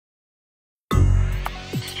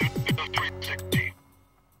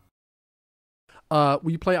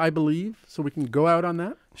Will you play I Believe so we can go out on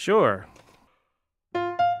that? Sure.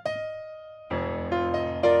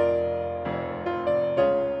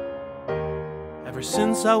 Ever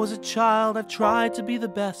since I was a child, I've tried to be the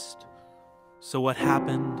best. So what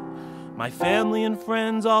happened? My family and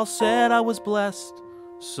friends all said I was blessed.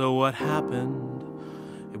 So what happened?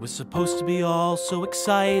 It was supposed to be all so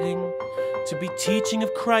exciting, to be teaching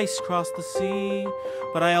of Christ across the sea.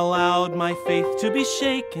 But I allowed my faith to be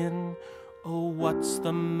shaken. Oh, what's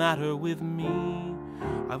the matter with me?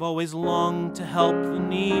 I've always longed to help the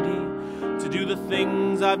needy, to do the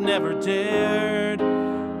things I've never dared.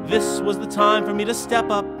 This was the time for me to step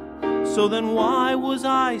up, so then why was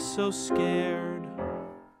I so scared?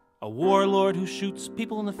 A warlord who shoots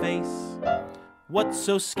people in the face, what's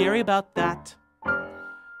so scary about that?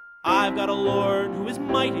 I've got a Lord who is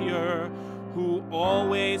mightier, who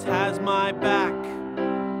always has my back.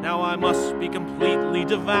 Now I must be completely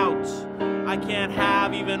devout. I can't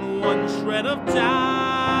have even one shred of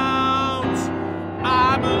doubt.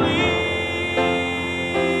 I believe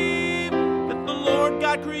that the Lord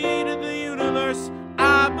God created the universe.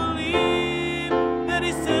 I believe that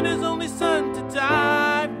He sent His only Son to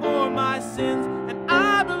die for my sins. And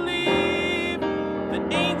I believe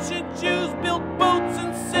that ancient Jews built boats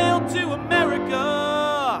and sailed to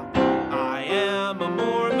America. I am a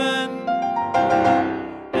Mormon,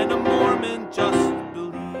 and a Mormon just